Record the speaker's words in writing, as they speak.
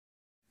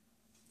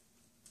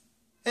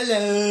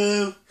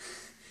Hello!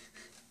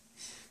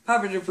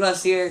 Popular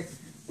Plus here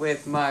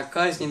with my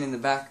cousin in the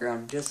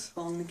background, just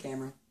holding the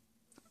camera.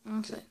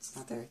 Okay. It's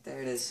not there.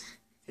 There it is.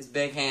 His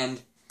big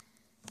hand.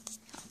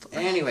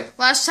 Anyway.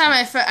 Last time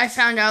I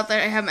found out that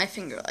I had my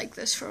finger like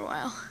this for a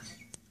while.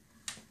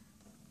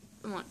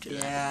 I won't do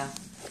that. Yeah.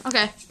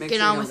 Okay,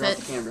 get on with it.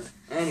 The camera.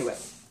 Anyway.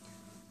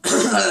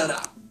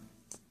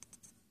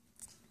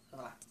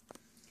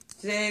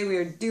 Today we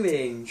are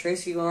doing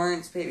Tracy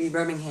Lawrence, Baby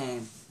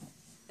Birmingham.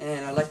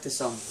 And I like this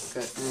song,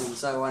 good. And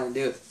so I want to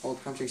do it.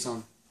 Old country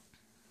song.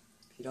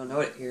 If you don't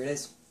know it, here it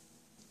is.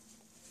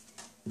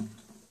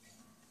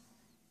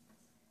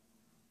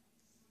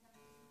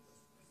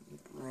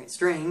 Alright,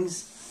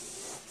 strings.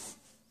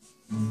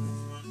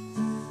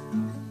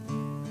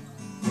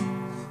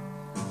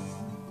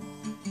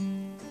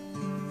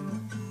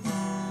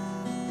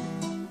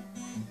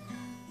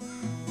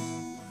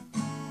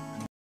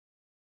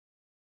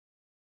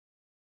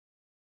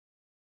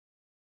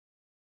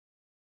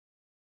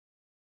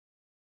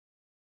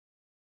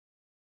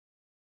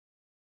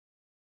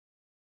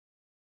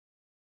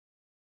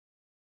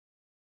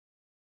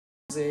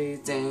 They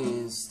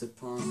danced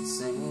upon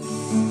sand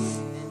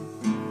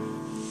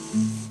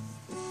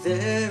with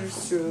every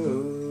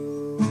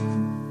stroke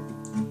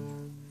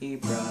he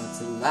brought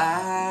to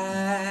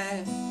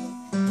life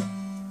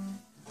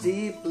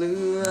deep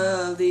blue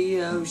of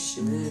the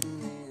ocean in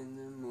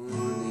the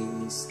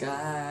morning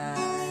sky.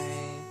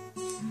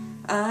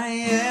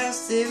 I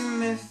asked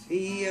him if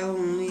he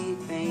only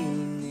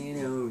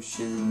painted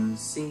ocean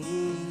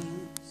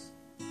scenes.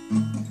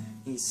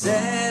 He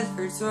said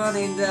for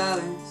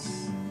 $20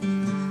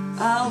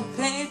 I'll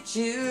paint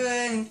you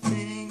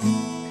anything.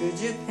 Could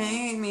you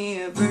paint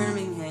me a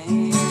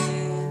Birmingham?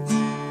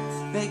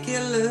 Make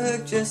it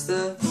look just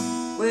the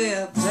way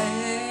I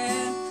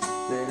planned.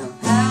 Little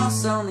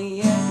house on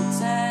the edge of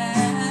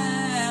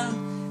town,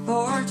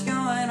 porch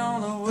going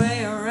all the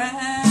way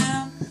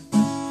around.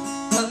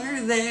 Put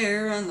her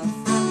there on the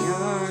front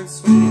yard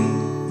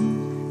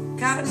swing.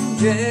 Cotton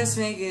dress,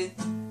 make it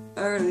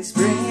early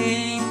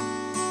spring.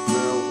 For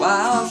a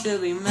while she'll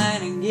be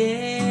mine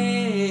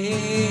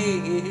again.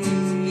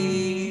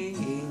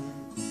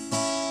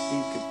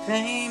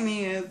 Paint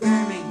me a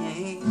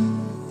Birmingham.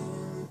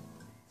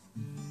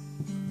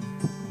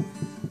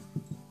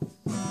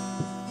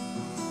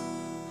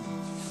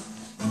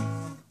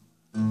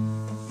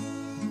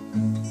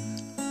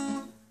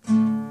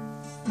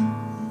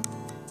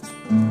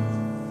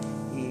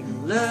 He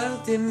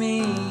looked at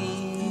me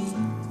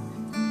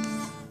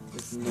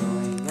with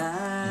knowing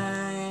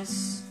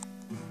eyes,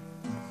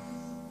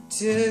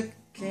 took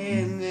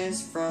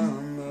canvas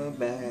from a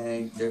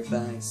bag there by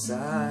his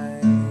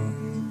side.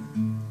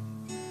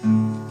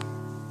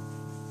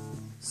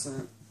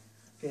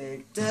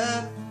 Picked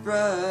up a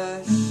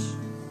brush,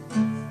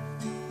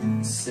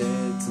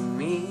 said to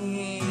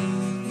me,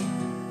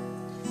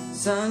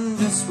 son,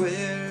 just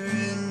where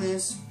in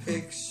this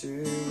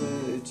picture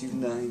would you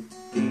like to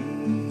be?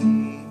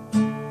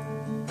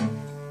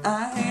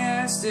 I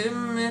asked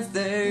him if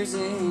there's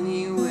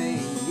any way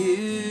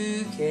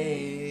you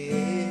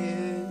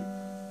can.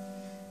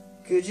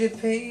 Could you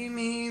pay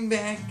me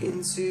back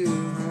into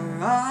her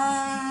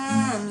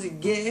arms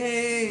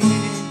again?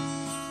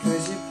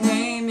 Could you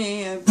pay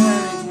me a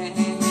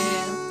Birmingham?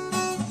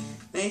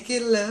 Make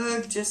it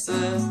look just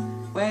the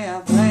way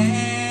I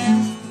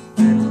planned.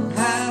 Little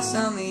house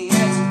on the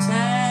edge of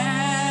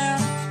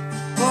town,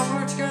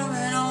 porch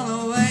coming all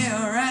the way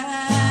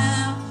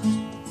around.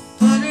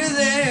 Put her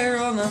there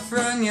on the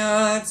front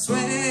yard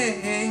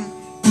swing.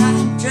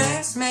 Cotton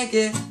dress, make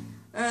it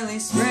early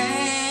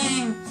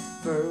spring.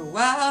 For a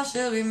while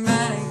she'll be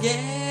mine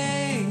again.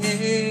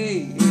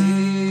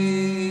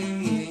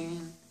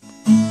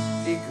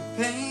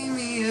 Pay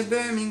me a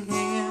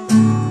Birmingham,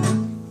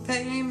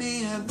 pay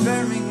me a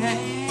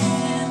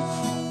Birmingham.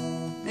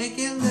 Make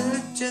it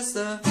look just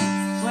the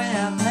way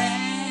I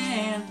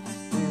planned.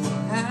 Little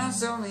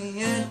house on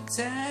the edge of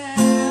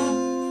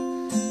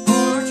town,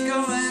 porch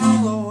going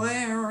all the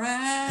way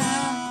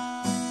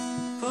around.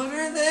 Put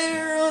her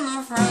there on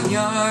the front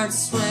yard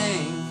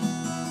swing.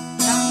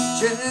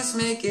 Just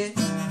make it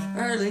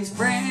early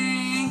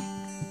spring.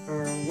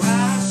 For a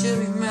while she'll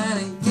be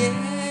mine again.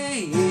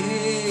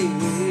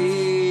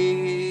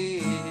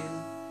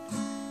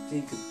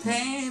 You could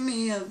pay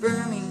me a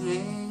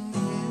Birmingham.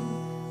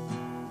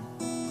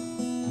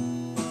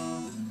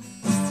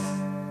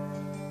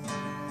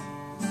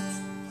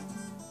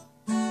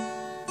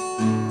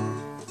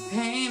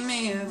 Pay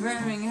me a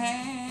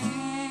Birmingham.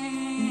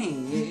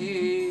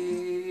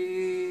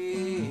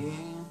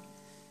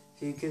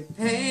 You could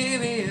pay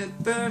me a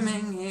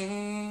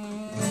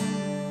Birmingham.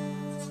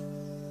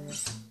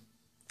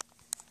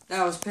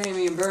 That was Pay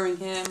Me a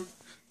Birmingham.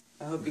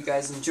 I hope you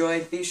guys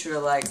enjoyed. Be sure to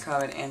like,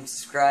 comment, and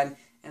subscribe.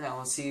 And I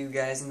will see you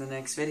guys in the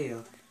next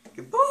video.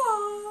 Goodbye!